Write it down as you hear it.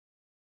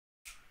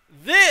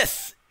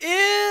This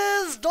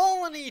is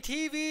Dolany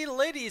TV,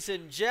 ladies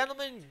and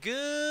gentlemen.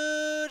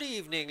 Good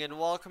evening, and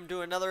welcome to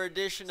another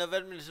edition of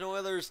Edmonton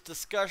Oilers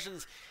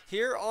discussions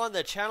here on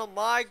the channel.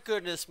 My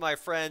goodness, my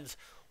friends,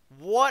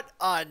 what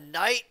a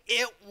night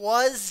it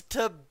was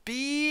to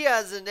be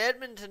as an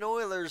Edmonton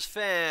Oilers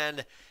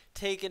fan,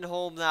 taking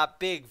home that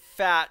big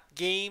fat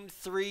Game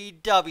 3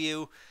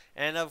 W.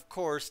 And of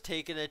course,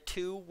 taking a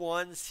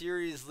 2-1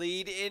 series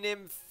lead in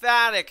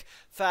emphatic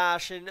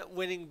fashion,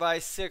 winning by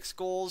 6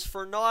 goals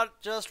for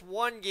not just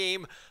one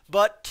game,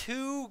 but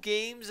 2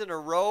 games in a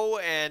row.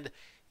 And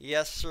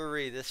yes,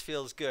 sirree, this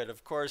feels good.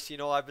 Of course, you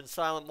know, I've been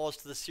silent most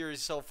of the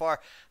series so far.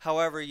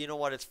 However, you know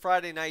what? It's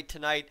Friday night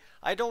tonight.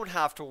 I don't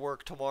have to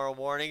work tomorrow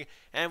morning,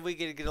 and we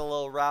get to get a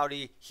little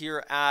rowdy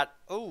here at,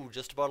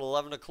 just about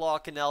 11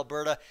 o'clock in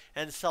Alberta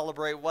and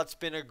celebrate what's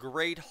been a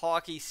great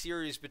hockey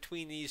series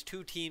between these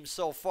two teams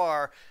so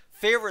far,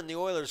 favoring the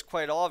Oilers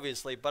quite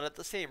obviously, but at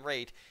the same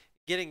rate,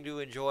 getting to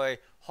enjoy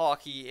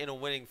hockey in a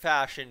winning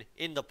fashion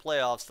in the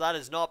playoffs. That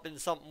has not been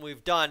something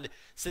we've done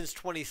since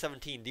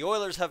 2017. The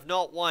Oilers have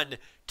not won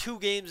 2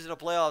 games in a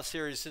playoff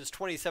series since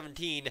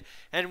 2017,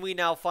 and we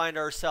now find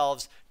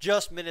ourselves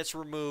just minutes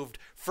removed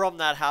from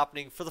that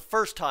happening for the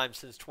first time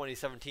since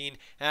 2017,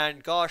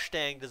 and gosh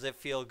dang does it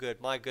feel good.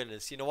 My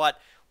goodness, you know what?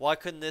 Why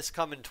couldn't this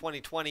come in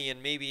 2020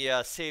 and maybe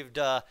saved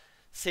a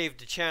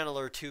channel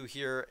or two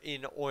here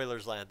in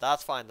Oilers land?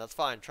 That's fine, that's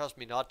fine. Trust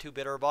me, not too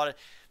bitter about it,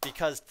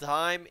 because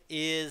time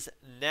is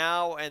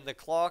now and the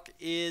clock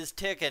is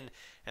ticking,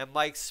 and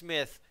Mike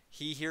Smith,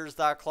 he hears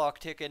that clock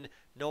ticking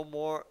no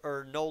more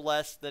or no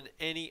less than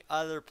any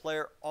other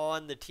player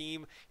on the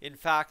team. In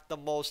fact, the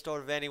most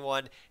out of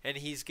anyone, and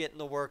he's getting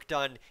the work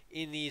done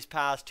in these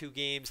past 2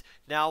 games.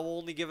 Now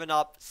only giving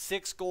up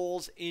 6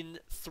 goals in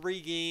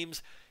 3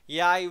 games.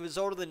 Yeah, he was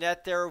out of the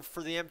net there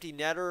for the empty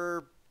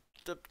netter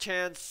the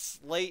chance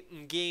late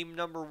in game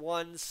number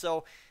 1,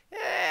 so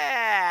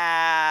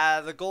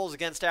the goals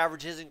against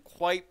average isn't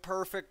quite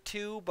perfect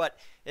too, but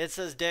it's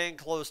as dang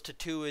close to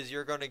 2 as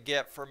you're going to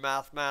get for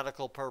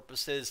mathematical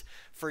purposes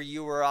for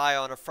you or I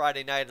on a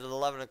Friday night at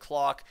 11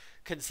 o'clock,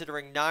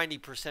 considering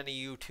 90% of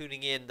you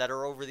tuning in that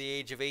are over the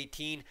age of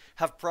 18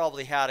 have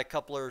probably had a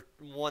couple of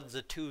 1s,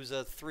 a 2s,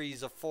 a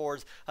 3s, a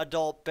 4s,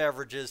 adult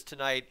beverages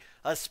tonight,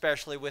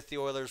 especially with the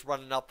Oilers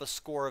running up a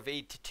score of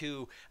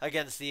 8-2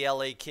 against the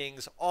LA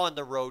Kings on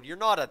the road. You're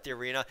not at the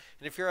arena,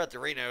 and if you're at the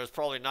arena, it was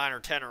probably 9 or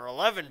 10 or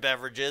 11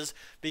 beverages,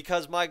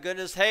 because my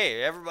goodness,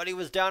 hey, everybody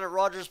was down at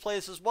Rogers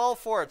Place as well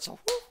for it, so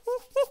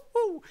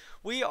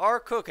we are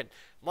cooking.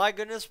 My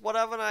goodness, what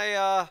haven't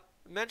I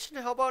mentioned?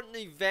 How about an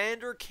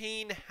Evander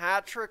Kane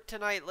Hat-Trick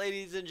tonight,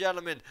 ladies and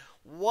gentlemen?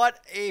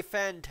 What a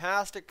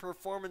fantastic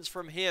performance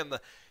from him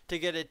to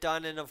get it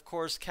done, and of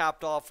course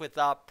capped off with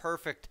that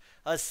perfect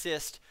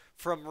assist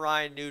from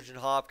Ryan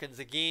Nugent-Hopkins.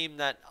 A game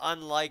that,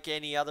 unlike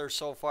any other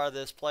so far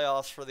this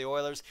playoffs for the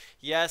Oilers,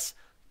 yes,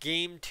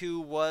 Game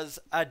 2 was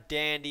a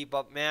dandy,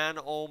 but man,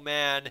 oh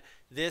man,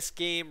 this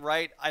game,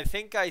 right? I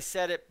think I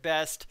said it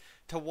best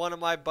to one of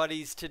my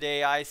buddies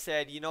today. I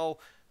said, you know,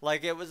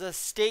 like it was a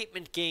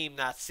statement game,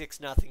 that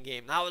 6-0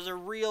 game. That was a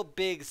real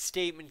big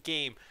statement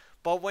game.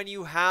 But when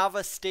you have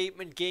a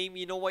statement game,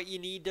 you know what you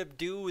need to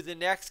do the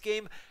next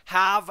game?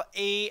 Have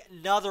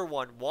another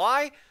one.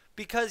 Why?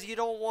 Because you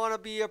don't want to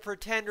be a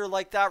pretender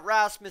like that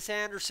Rasmus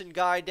Anderson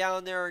guy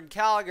down there in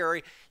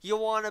Calgary. You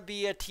want to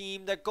be a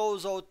team that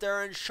goes out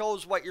there and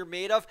shows what you're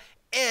made of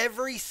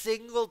every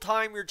single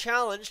time you're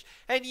challenged.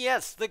 And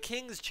yes, the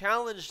Kings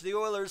challenged the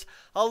Oilers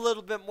a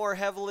little bit more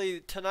heavily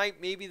tonight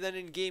maybe than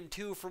in Game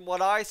 2 from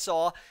what I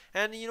saw.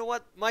 And you know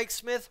what? Mike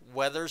Smith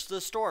weathers the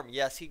storm.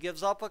 Yes, he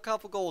gives up a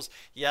couple goals.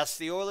 Yes,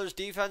 the Oilers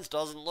defense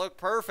doesn't look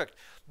perfect.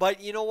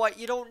 But you know what?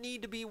 You don't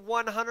need to be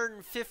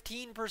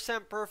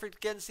 115% perfect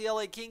against the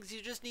LA Kings.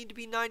 You just need to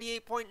be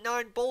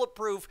 98.9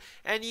 bulletproof,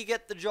 and you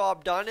get the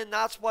job done. And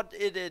that's what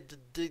it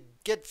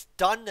gets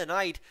done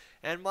tonight.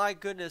 And my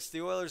goodness,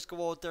 the Oilers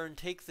go out there and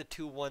take the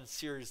 2-1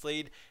 series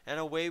lead. And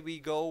away we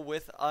go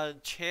with a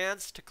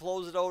chance to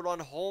close it out on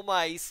home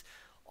ice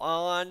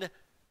on,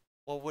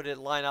 what would it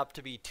line up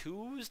to be?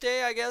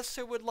 Tuesday, I guess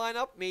it would line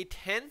up. May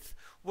 10th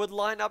would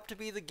line up to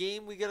be the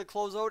game we get to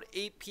close out.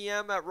 8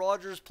 p.m. at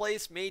Rogers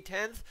Place, May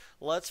 10th.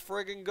 Let's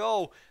friggin'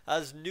 go.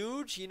 As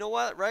Nuge, you know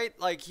what, right?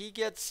 Like, he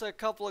gets a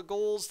couple of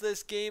goals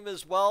this game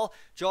as well.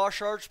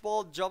 Josh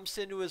Archibald jumps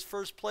into his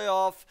first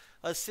playoff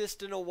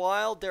assist in a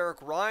while.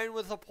 Derek Ryan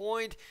with a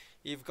point.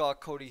 You've got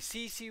Cody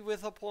Ceci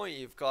with a point.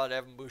 You've got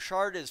Evan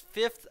Bouchard, his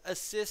 5th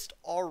assist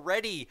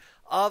already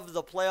of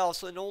the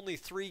playoffs in only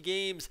 3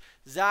 games.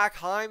 Zach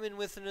Hyman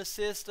with an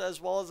assist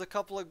as well as a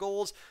couple of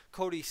goals.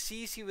 Cody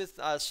Ceci with,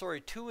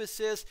 2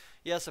 assists.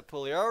 Jesse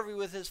Puljujärvi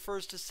with his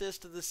first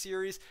assist of the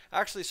series.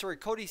 Actually,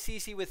 Cody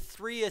Ceci with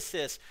 3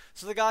 assists.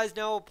 So the guy's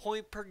now a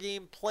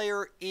point-per-game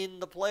player in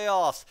the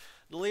playoffs.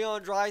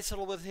 Leon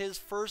Draisaitl with his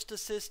first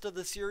assist of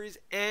the series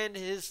and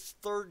his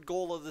 3rd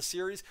goal of the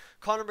series.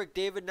 Connor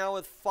McDavid now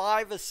with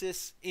 5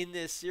 assists in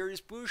this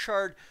series.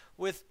 Bouchard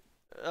with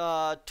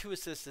 2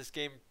 assists this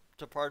game.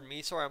 Pardon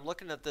me. Sorry, I'm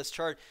looking at this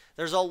chart.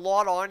 There's a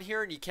lot on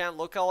here, and you can't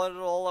look at it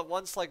all at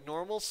once like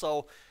normal.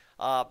 So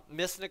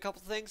Missing a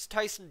couple things.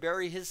 Tyson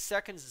Barrie, his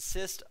second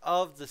assist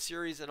of the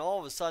series, and all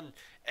of a sudden,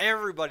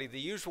 everybody, the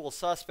usual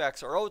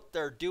suspects, are out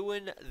there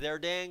doing their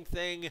dang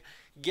thing,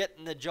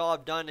 getting the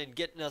job done, and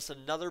getting us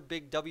another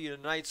big W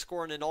tonight,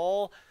 scoring in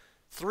all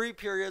 3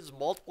 periods,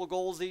 multiple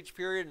goals each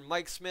period, and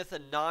Mike Smith a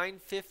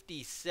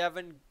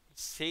 .957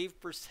 save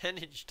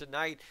percentage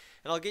tonight.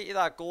 And I'll get you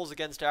that goals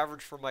against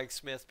average for Mike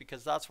Smith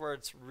because that's where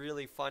it's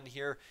really fun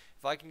here.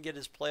 If I can get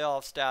his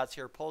playoff stats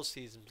here,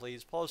 postseason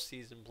please,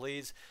 postseason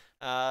please.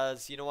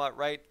 You know what,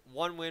 right?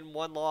 1 win,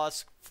 1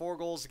 loss, 4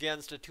 goals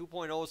against, a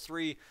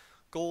 2.03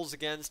 goals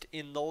against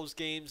in those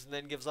games, and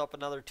then gives up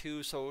another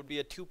 2, so it would be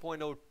a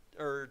 2.0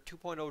 or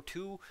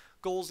 2.02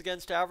 goals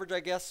against average, I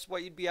guess is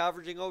what you'd be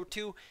averaging out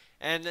to,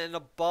 and an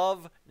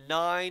above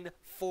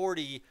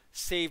 .940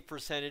 save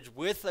percentage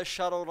with a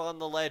shutout on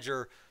the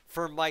ledger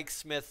for Mike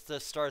Smith to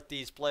start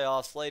these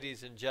playoffs.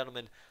 Ladies and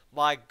gentlemen,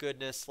 my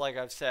goodness, like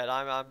I've said,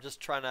 I'm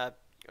just trying to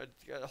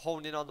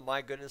hone in on the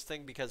my goodness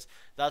thing because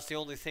that's the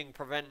only thing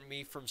preventing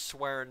me from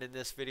swearing in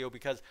this video,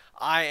 because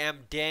I am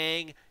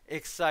dang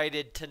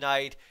excited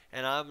tonight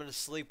and I'm going to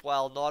sleep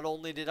well. Not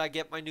only did I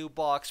get my new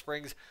box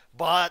springs,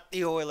 but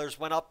the Oilers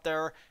went up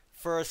there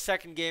for a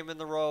second game in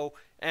the row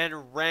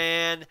and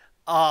ran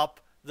up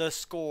the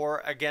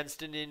score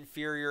against an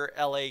inferior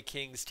LA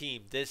Kings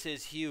team. This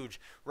is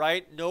huge,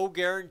 right? No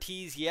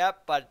guarantees yet,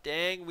 but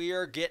dang, we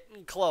are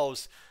getting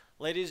close.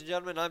 Ladies and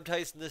gentlemen, I'm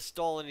Tyson. This is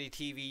Stolany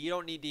TV. You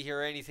don't need to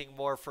hear anything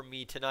more from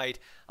me tonight.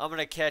 I'm going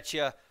to catch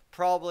you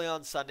probably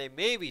on Sunday,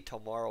 maybe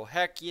tomorrow.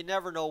 Heck, you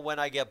never know when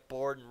I get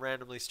bored and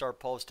randomly start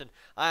posting.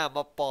 I am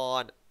up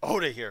on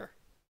out of here.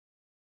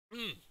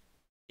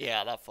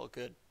 Yeah, that felt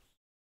good.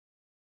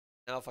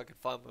 Now if I can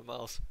find my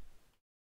mouse.